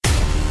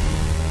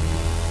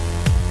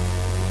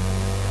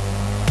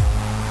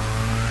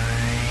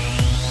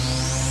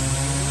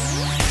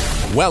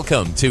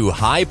Welcome to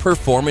High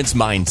Performance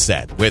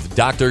Mindset with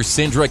Dr.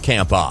 Cindra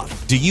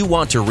Kamphoff. Do you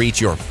want to reach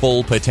your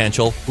full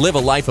potential? Live a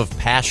life of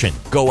passion.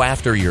 Go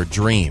after your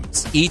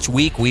dreams. Each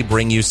week we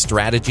bring you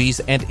strategies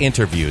and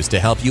interviews to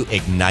help you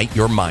ignite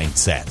your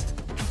mindset.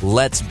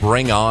 Let's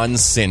bring on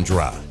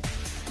Cindra.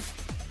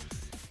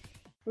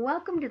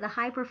 Welcome to the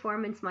High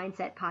Performance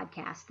Mindset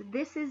Podcast.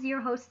 This is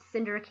your host,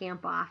 Cindra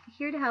Kamphoff,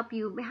 here to help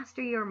you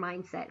master your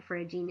mindset for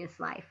a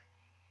genius life.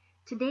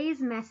 Today's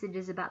message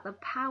is about the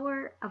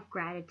power of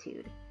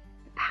gratitude,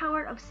 the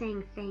power of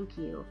saying thank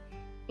you,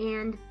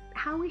 and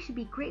how we should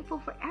be grateful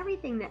for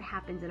everything that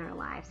happens in our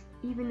lives,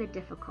 even the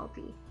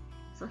difficulty.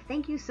 So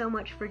thank you so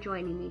much for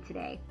joining me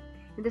today.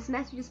 And this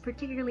message is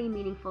particularly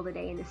meaningful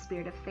today in the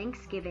spirit of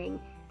Thanksgiving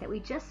that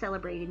we just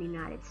celebrated in the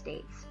United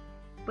States.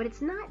 But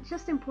it's not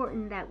just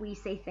important that we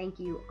say thank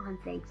you on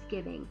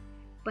Thanksgiving,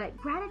 but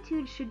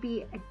gratitude should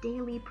be a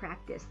daily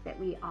practice that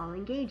we all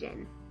engage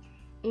in.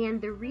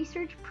 And the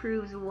research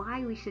proves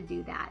why we should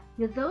do that.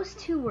 Now, those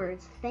two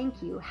words,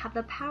 thank you, have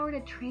the power to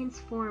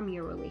transform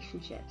your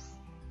relationships.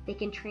 They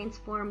can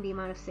transform the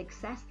amount of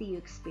success that you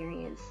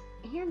experience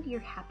and your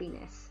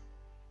happiness.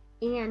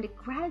 And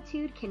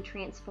gratitude can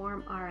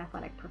transform our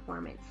athletic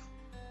performance.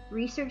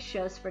 Research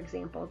shows, for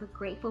example, that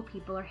grateful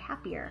people are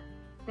happier.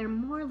 They're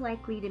more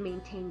likely to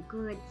maintain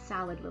good,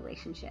 solid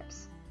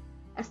relationships.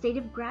 A state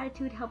of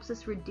gratitude helps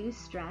us reduce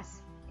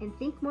stress and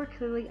think more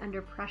clearly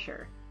under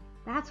pressure.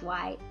 That's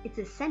why it's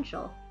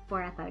essential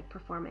for athletic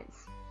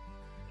performance.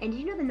 And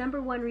you know the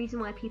number one reason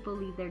why people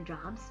leave their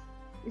jobs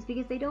is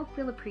because they don't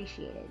feel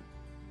appreciated.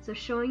 So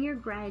showing your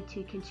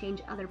gratitude can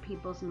change other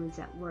people's moods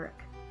at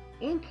work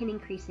and can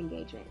increase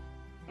engagement.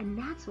 And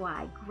that's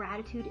why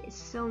gratitude is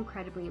so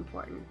incredibly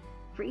important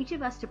for each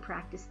of us to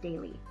practice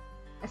daily.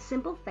 A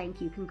simple thank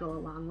you can go a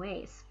long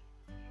ways.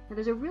 Now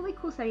there's a really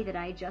cool study that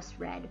I just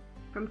read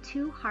from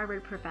 2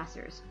 Harvard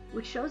professors,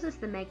 which shows us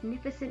the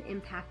magnificent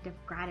impact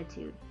of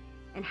gratitude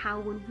and how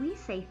when we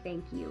say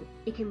thank you,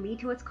 it can lead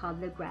to what's called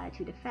the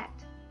gratitude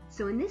effect.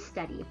 So in this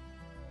study,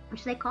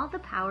 which they called the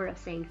power of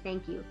saying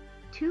thank you,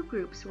 2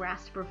 groups were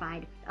asked to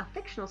provide a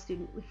fictional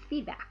student with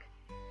feedback.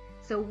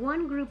 So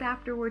one group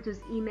afterwards was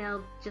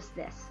emailed just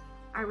this: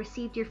 I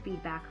received your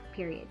feedback,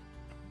 period.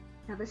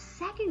 Now the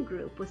second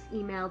group was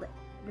emailed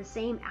the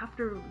same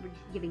after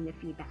giving the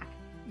feedback,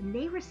 and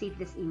they received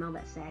this email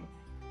that said,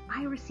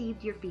 I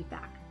received your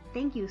feedback.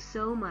 Thank you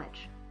so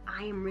much.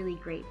 I am really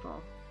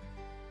grateful.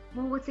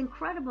 Well, what's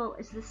incredible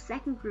is the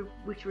second group,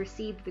 which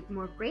received the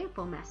more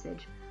grateful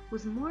message,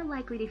 was more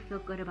likely to feel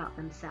good about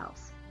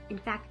themselves. In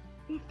fact,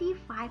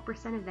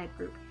 55% of that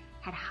group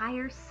had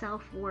higher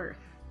self-worth,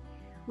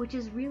 which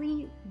is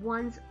really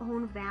one's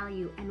own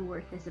value and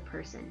worth as a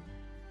person,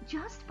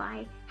 just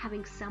by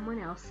having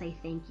someone else say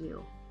thank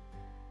you.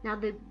 Now,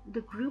 the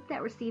group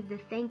that received the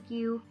thank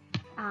you,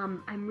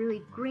 I'm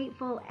really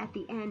grateful at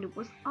the end,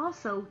 was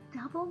also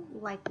double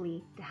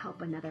likely to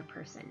help another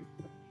person.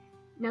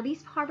 Now,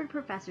 these Harvard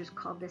professors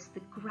called this the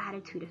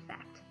gratitude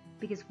effect,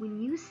 because when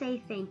you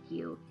say thank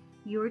you,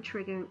 you're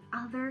triggering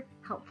other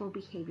helpful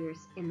behaviors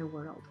in the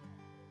world.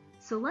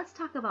 So let's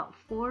talk about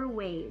 4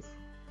 ways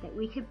that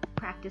we could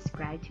practice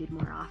gratitude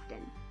more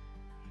often.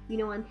 You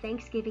know, on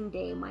Thanksgiving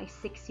Day, my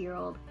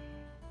 6-year-old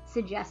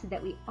suggested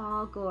that we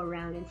all go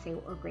around and say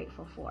what we're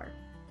grateful for.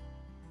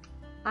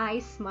 I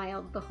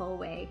smiled the whole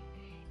way.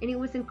 And it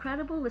was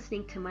incredible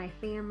listening to my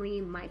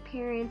family, my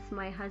parents,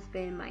 my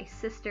husband, my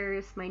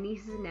sisters, my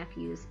nieces and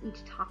nephews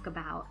each talk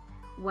about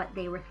what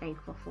they were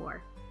thankful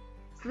for.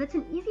 So that's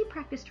an easy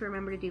practice to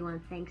remember to do on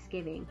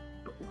Thanksgiving,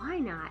 but why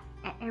not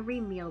at every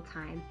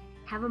mealtime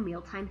have a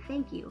mealtime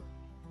thank you,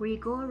 where you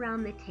go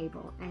around the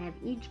table and have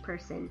each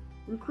person,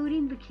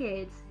 including the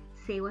kids,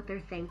 say what they're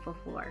thankful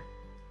for.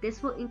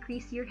 This will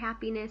increase your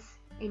happiness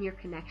and your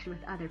connection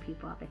with other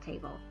people at the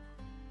table.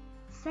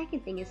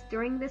 Second thing is,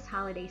 during this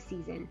holiday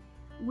season,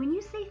 when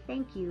you say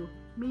thank you,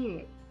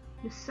 mean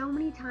it. So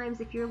many times,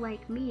 if you're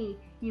like me,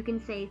 you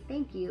can say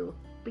thank you,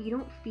 but you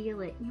don't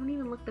feel it. You don't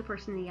even look the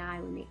person in the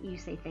eye when you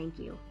say thank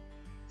you.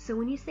 So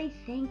when you say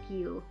thank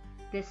you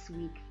this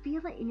week,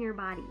 feel it in your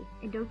body.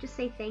 And don't just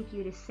say thank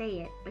you to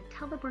say it, but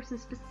tell the person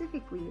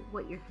specifically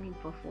what you're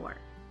thankful for.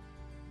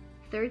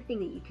 Third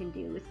thing that you can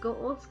do is go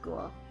old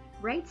school.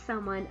 Write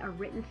someone a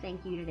written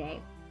thank you today.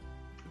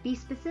 Be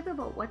specific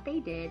about what they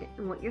did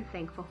and what you're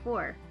thankful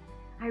for.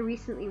 I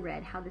recently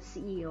read how the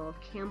CEO of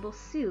Campbell's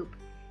Soup,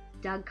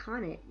 Doug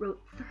Conant,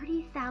 wrote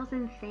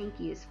 30,000 thank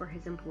yous for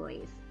his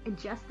employees, and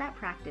just that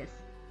practice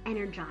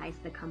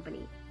energized the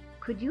company.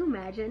 Could you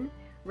imagine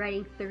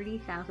writing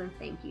 30,000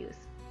 thank yous?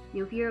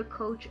 You know, if you're a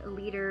coach, a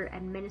leader,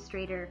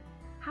 administrator,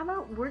 how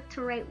about work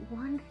to write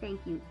 1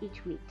 thank you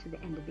each week to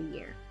the end of the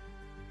year?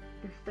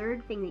 The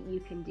third thing that you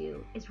can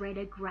do is write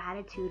a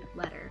gratitude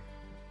letter.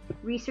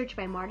 Research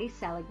by Marty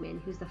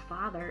Seligman, who's the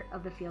father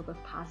of the field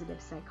of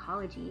positive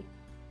psychology,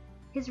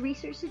 his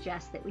research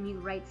suggests that when you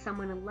write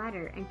someone a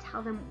letter and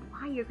tell them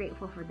why you're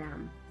grateful for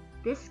them,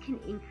 this can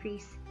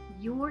increase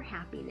your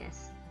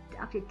happiness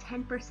to up to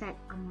 10%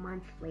 a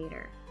month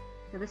later.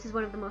 Now, this is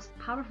one of the most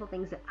powerful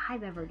things that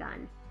I've ever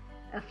done.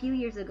 A few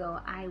years ago,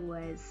 I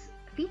was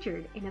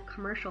featured in a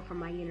commercial from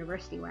my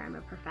university where I'm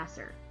a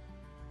professor.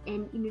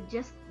 And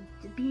just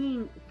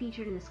being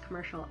featured in this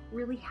commercial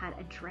really had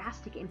a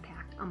drastic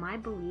impact on my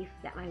belief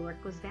that my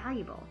work was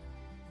valuable.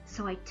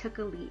 So I took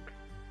a leap.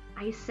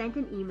 I sent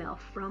an email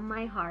from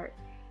my heart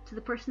to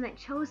the person that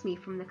chose me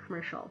from the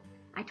commercial.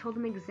 I told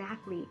them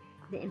exactly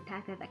the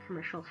impact that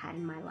commercial had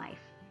in my life,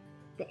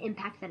 the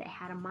impact that it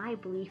had on my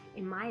belief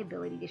in my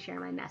ability to share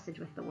my message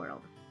with the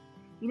world.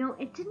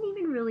 It didn't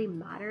even really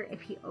matter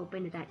if he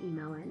opened that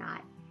email or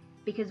not,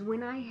 because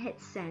when I hit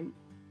send,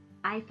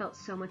 I felt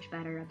so much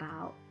better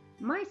about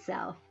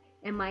myself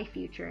and my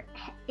future.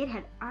 It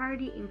had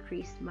already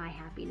increased my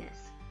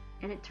happiness.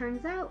 And it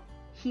turns out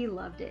he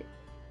loved it.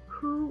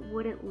 Who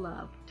wouldn't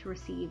love to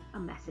receive a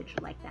message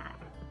like that?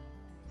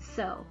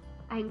 So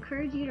I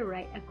encourage you to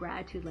write a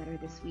gratitude letter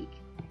this week.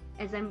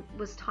 As I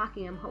was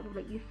talking, I'm hopeful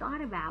that you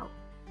thought about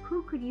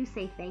who could you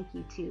say thank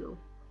you to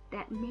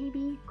that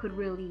maybe could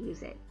really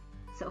use it.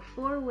 So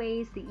 4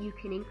 ways that you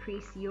can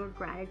increase your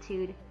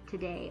gratitude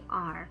today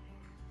are: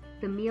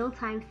 the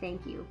mealtime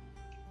thank you.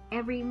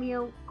 Every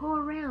meal, go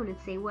around and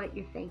say what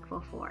you're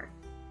thankful for.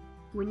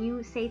 When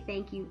you say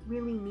thank you,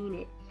 really mean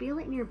it. Feel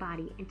it in your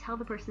body and tell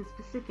the person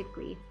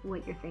specifically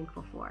what you're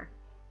thankful for.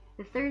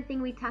 The 3rd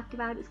thing we talked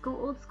about is go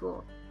old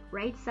school.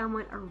 Write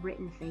someone a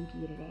written thank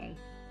you today.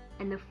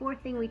 And the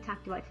 4th thing we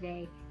talked about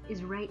today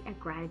is write a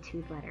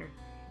gratitude letter.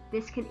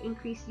 This can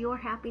increase your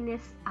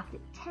happiness up to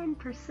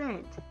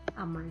 10%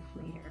 a month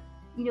later.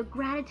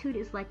 Gratitude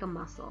is like a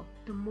muscle.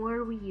 The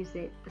more we use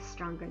it, the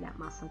stronger that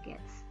muscle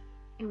gets.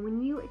 And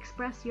when you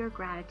express your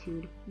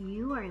gratitude,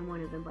 you are in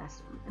one of the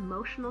best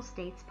emotional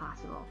states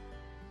possible.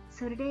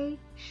 So today,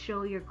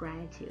 show your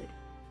gratitude,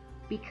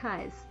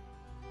 because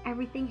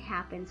everything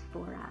happens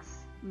for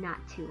us, not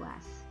to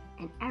us.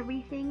 And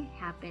everything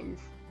happens,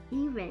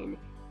 even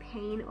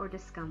pain or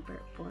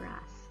discomfort, for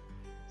us.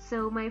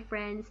 So my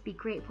friends, be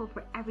grateful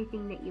for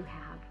everything that you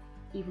have,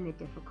 even the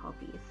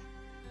difficulties.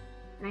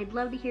 And I'd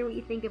love to hear what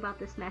you think about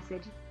this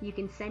message. You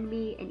can send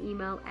me an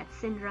email at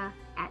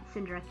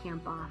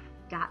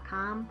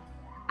Cindra@CindraCampoff.com.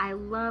 I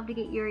love to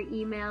get your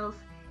emails.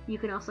 You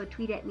can also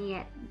tweet at me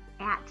at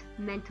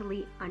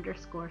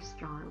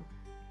mentally_strong.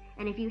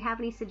 And if you have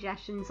any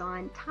suggestions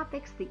on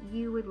topics that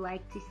you would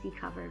like to see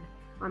covered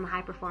on the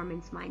High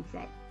Performance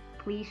Mindset,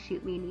 please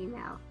shoot me an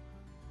email.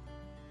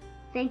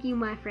 Thank you,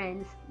 my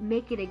friends.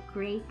 Make it a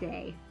great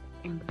day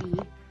and be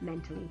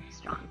mentally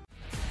strong.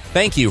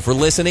 Thank you for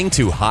listening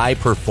to High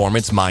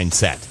Performance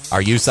Mindset.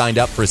 Are you signed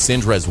up for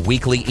Cindra's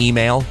weekly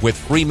email with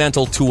free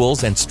mental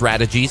tools and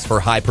strategies for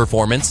high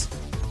performance?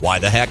 Why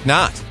the heck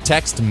not?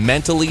 Text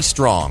Mentally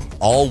Strong,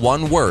 all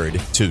one word,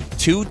 to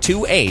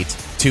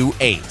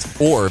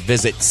 22828 or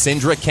visit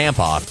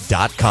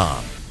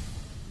CindraCampoff.com.